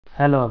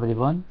Hello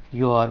everyone,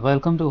 you are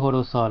welcome to how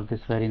to solve this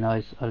very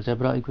nice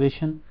algebra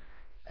equation.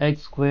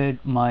 X squared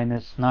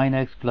minus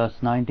 9x plus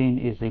 19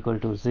 is equal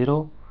to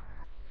 0,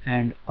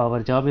 and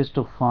our job is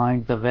to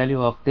find the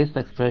value of this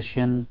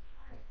expression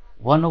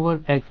 1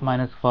 over x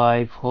minus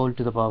 5 whole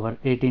to the power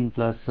 18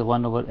 plus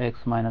 1 over x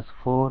minus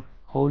 4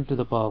 whole to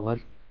the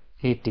power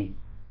 18.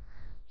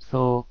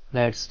 So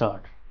let's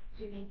start.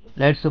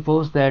 Let's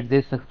suppose that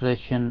this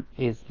expression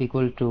is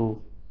equal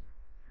to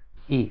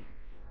e.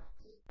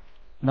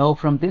 Now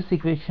from this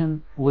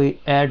equation we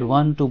add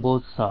 1 to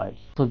both sides.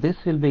 So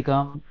this will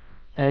become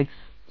x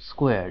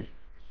squared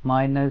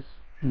minus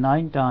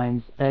 9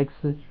 times x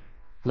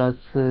plus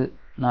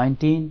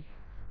 19.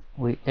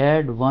 We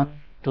add 1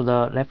 to the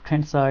left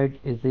hand side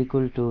is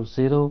equal to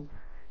 0,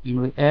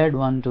 and we add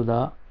 1 to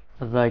the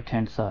right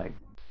hand side.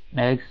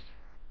 Next,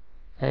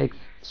 x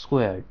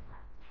squared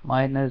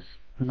minus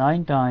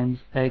 9 times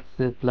x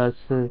plus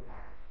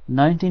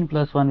 19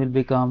 plus 1 will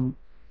become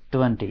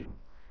 20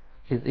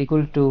 is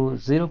equal to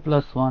 0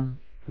 plus 1,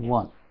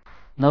 1.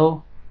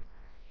 Now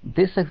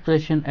this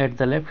expression at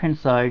the left hand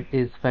side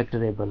is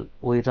factorable.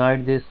 We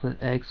write this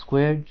x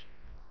squared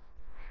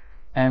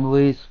and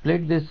we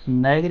split this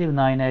negative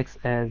 9x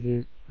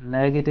as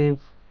negative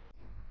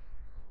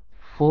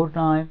 4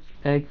 times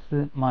x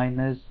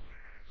minus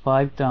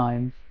 5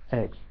 times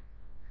x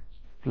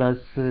plus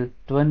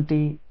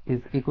 20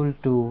 is equal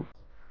to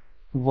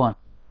 1.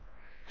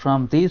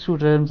 From these two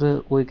terms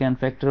we can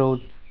factor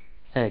out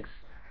x.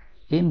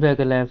 In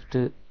bracket left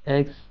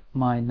x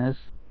minus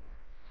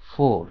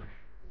 4,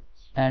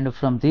 and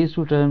from these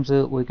two terms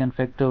we can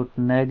factor out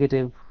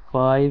negative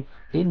 5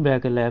 in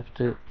bracket left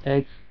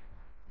x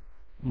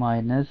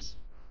minus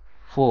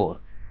 4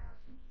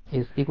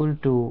 is equal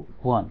to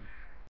 1.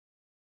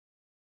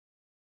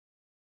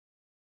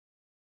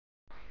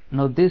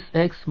 Now this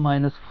x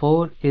minus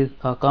 4 is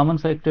a common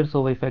factor,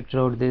 so we factor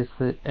out this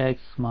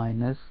x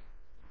minus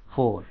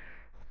 4,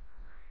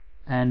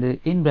 and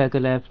in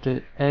bracket left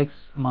x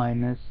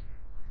minus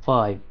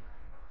 5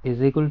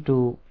 is equal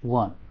to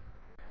 1.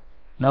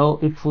 Now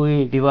if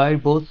we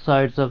divide both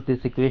sides of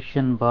this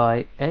equation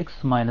by x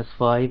minus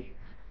 5,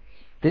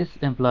 this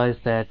implies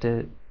that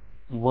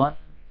 1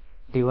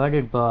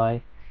 divided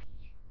by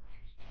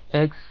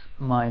x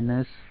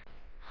minus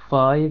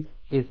 5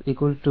 is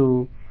equal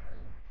to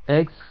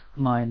x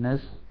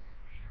minus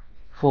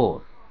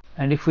 4.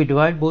 And if we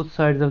divide both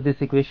sides of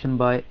this equation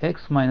by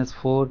x minus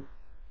 4,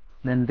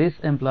 then this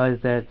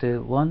implies that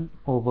 1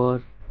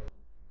 over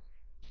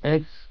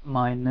x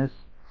minus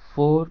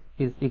 4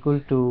 is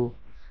equal to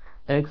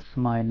x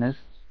minus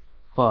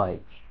 5,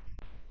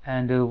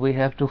 and we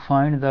have to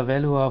find the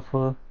value of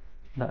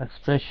the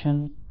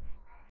expression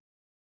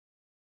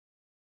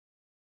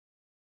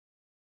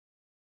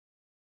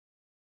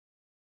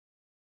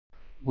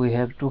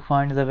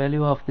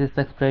this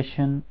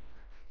expression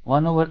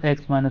 1 over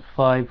x minus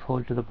 5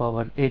 whole to the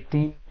power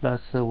 18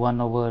 plus 1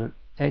 over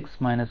x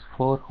minus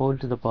 4 whole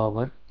to the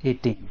power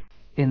 18.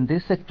 In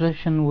this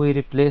expression we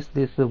replace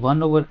this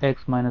 1 over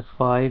x minus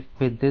 5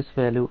 with this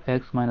value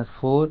x minus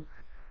 4,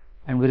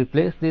 and we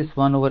replace this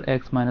 1 over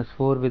x minus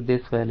 4 with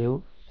this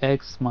value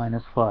x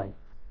minus 5.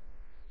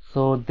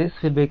 So this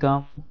will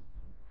become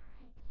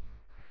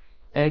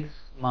x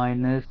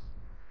minus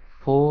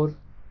 4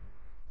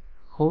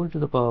 whole to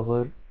the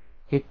power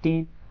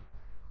 18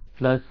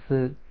 plus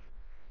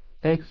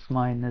x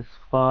minus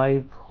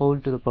 5 whole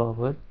to the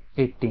power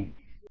 18.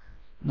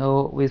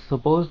 Now we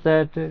suppose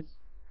that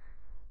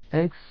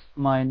x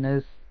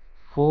minus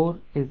 4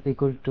 is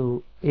equal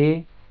to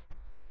a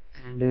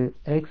and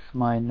x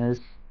minus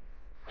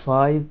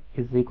 5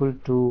 is equal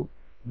to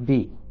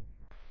b.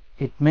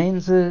 It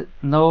means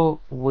now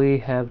we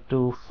have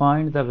to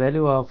find the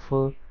value of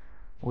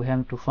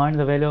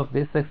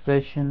this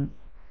expression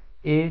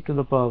a to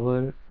the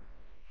power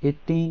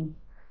 18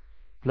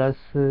 plus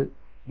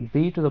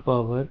b to the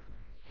power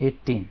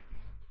 18.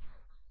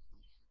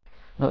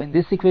 Now in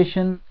this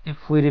equation,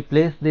 if we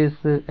replace this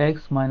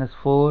x minus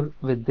 4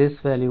 with this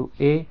value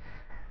a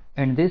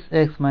and this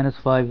x minus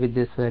 5 with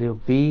this value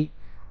b,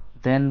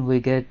 then we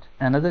get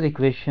another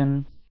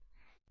equation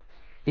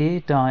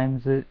a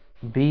times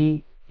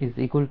b is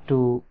equal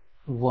to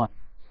 1.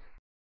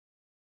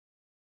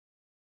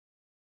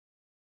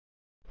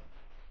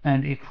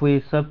 And if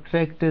we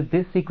subtract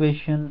this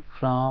equation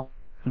from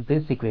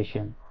this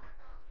equation,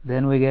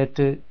 then we get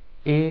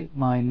a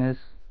minus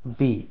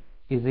b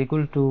is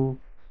equal to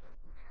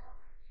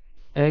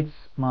x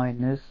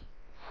minus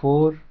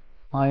 4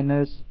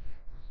 minus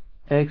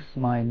x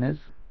minus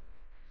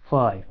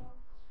 5,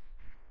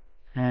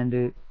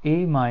 and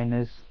a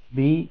minus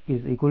b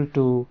is equal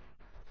to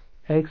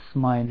x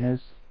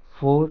minus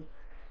 4.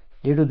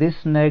 Due to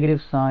this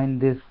negative sign,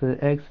 this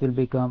x will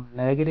become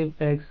negative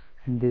x,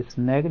 and this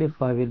negative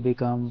 5 will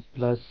become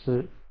plus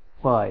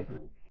 5,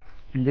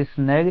 and this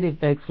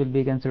negative x will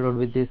be cancelled out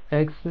with this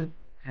x,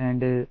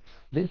 and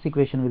this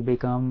equation will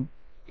become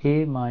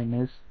a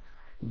minus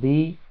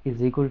b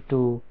is equal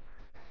to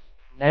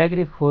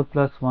negative 4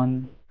 plus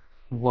 1,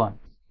 1.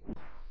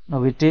 Now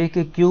we take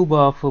a cube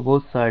of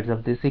both sides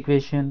of this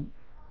equation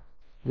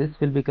this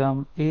will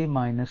become a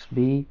minus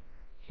b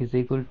is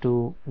equal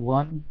to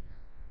 1,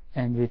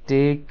 and we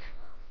take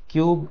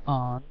cube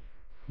on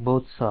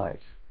both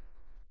sides.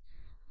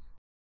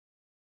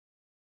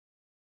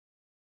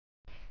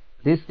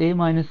 This a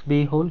minus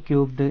b whole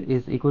cubed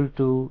is equal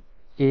to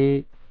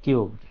a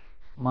cubed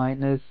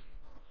minus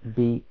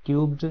b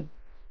cubed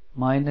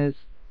minus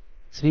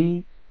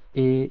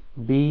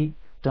 3ab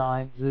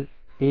times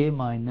a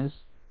minus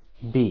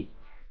b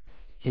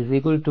is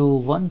equal to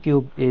 1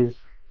 cube is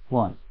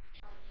 1.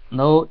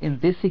 Now in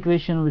this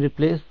equation we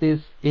replace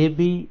this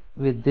ab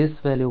with this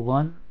value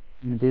 1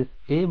 and this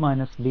a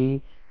minus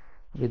b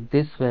with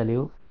this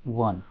value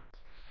 1.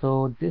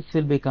 So this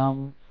will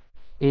become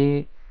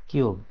a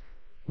cubed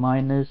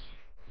minus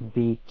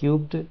b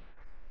cubed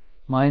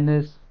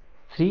minus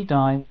 3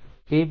 times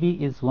ab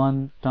is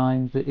 1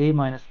 times a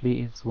minus b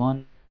is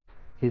 1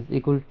 is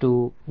equal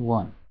to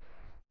 1,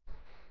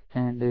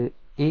 and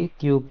a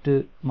cubed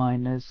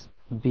minus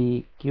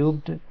b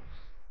cubed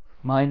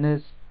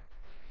minus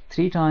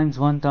 3 times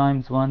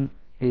 1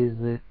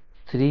 is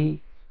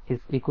 3 is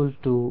equal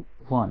to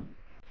 1.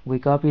 We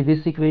copy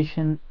this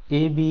equation.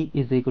 AB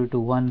is equal to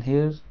 1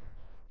 here.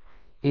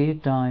 A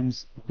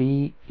times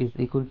B is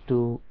equal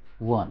to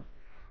 1.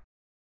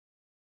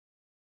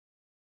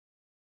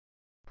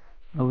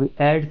 Now we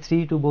add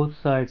 3 to both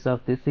sides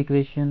of this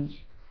equation.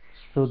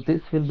 So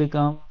this will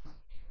become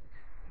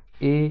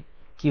a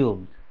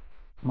cubed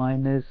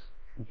minus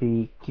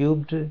b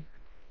cubed.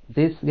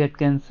 This get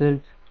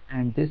cancelled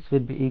and this will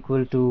be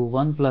equal to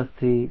 1 plus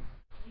 3,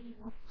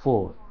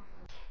 4.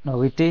 Now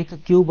we take a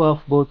cube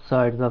of both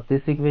sides of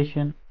this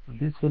equation.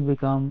 This will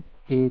become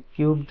a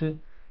cubed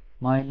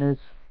minus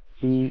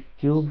b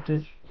cubed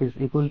is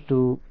equal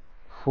to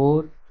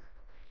 4,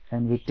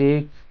 and we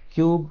take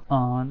cube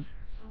on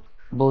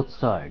both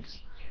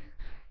sides.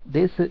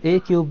 This a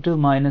cubed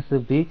minus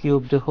b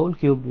cubed whole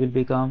cube will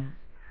become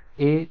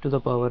a to the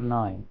power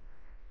 9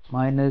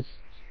 minus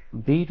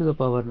b to the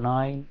power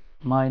 9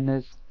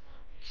 minus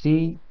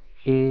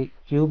 3a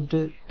cubed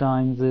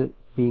times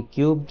b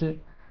cubed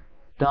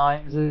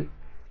times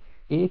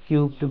a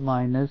cubed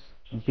minus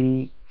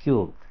b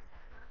cubed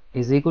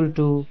is equal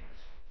to,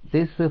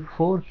 this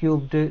 4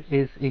 cubed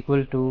is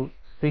equal to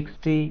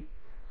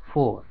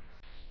 64.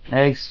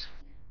 Next,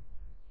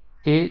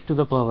 a to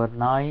the power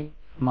 9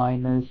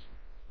 minus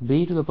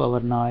b to the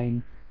power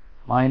 9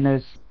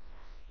 minus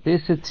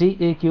this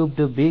 3a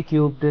cubed b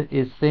cubed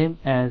is same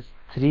as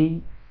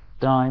 3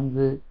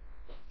 times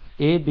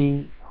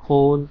ab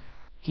whole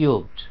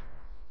cubed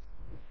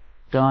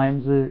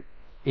times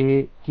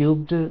a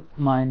cubed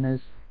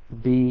minus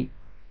b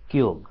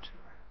cubed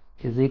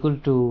is equal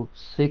to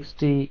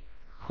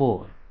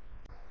 64.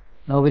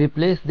 Now we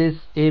replace this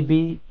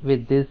ab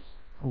with this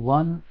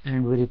 1,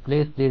 and we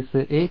replace this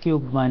a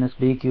cubed minus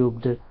b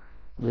cubed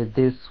with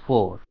this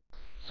 4.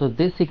 So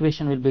this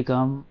equation will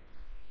become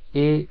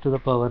a to the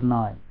power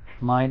 9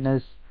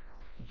 minus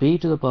b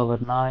to the power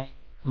 9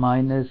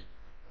 minus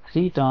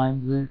 3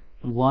 times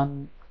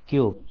 1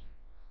 cubed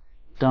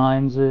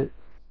times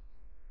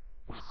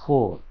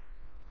 4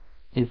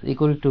 is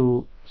equal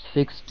to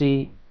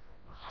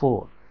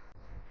 64.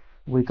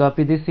 We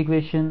copy this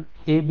equation.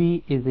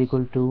 AB is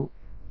equal to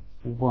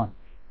 1.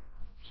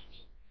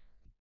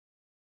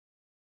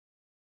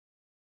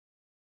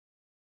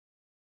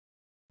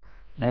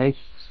 Next,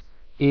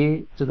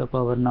 a to the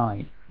power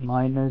 9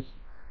 minus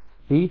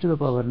b to the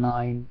power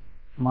 9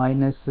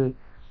 minus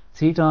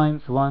 3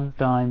 times 1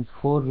 times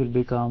 4 will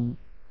become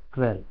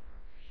 12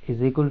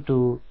 is equal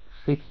to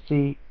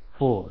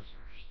 64.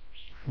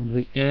 And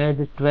we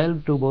add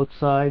 12 to both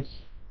sides.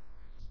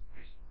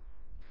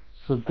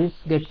 So this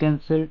get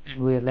cancelled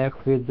and we are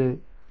left with a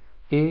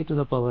to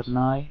the power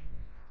 9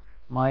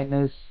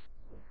 minus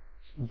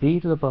b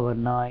to the power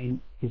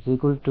 9 is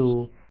equal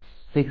to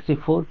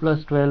 64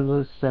 plus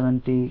 12 is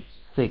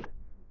 76.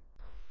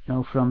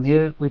 Now from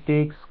here we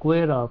take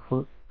square of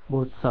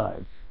both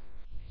sides.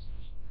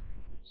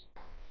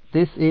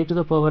 This a to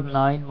the power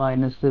 9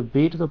 minus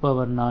b to the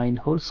power 9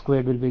 whole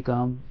squared will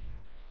become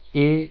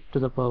a to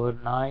the power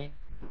 9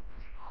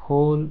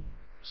 whole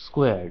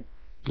squared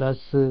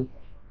plus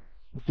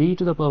b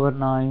to the power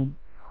 9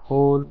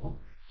 whole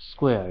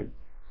squared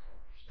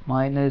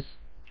minus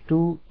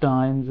 2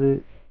 times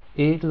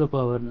a to the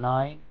power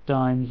 9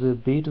 times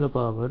b to the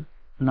power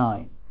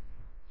 9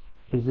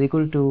 is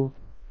equal to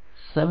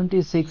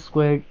 76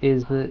 squared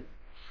is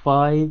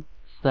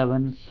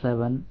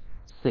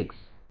 5776.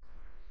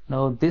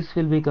 Now this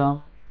will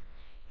become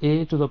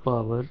a to the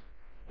power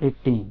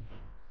 18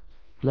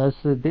 plus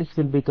this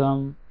will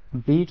become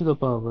b to the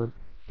power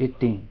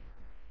 18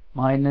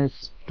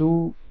 minus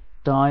 2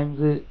 times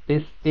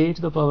this a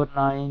to the power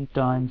 9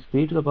 times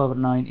b to the power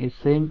 9 is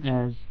same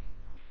as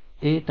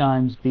a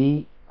times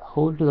b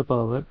whole to the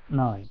power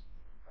 9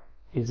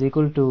 is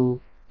equal to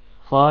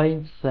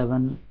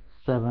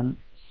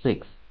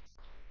 5776.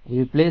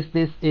 We replace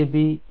this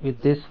ab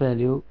with this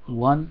value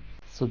 1,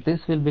 so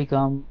this will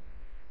become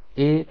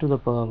a to the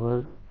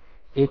power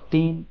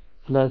 18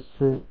 plus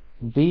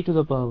b to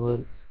the power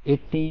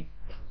 18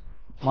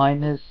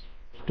 minus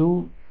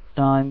 2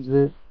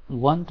 times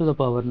 1 to the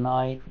power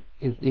 9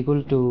 is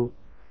equal to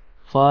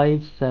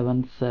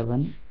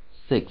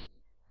 5776.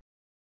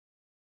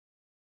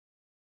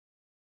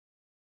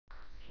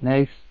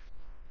 Next,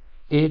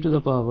 a to the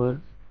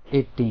power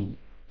 18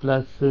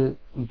 plus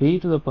b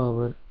to the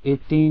power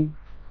 18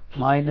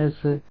 minus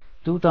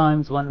 2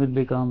 times 1 will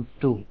become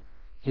 2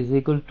 is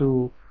equal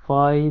to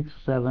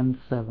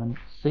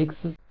 5776.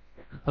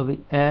 We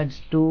add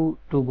 2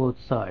 to both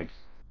sides.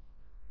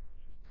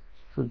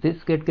 So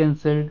this get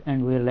cancelled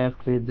and we are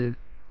left with a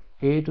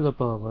to the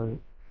power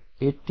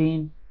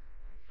 18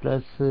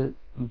 plus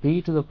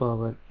b to the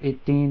power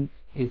 18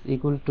 is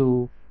equal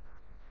to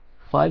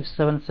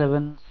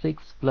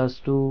 5776 plus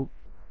 2,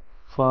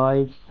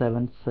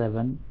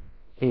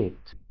 5778.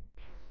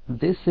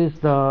 This is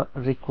the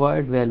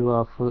required value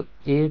of a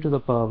to the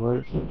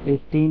power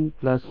 18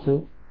 plus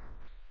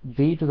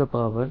b to the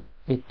power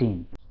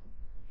 18.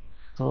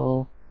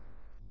 So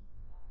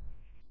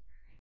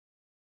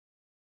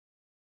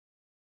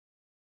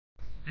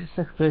this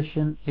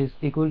expression is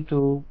equal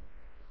to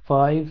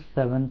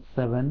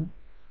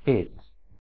 5778.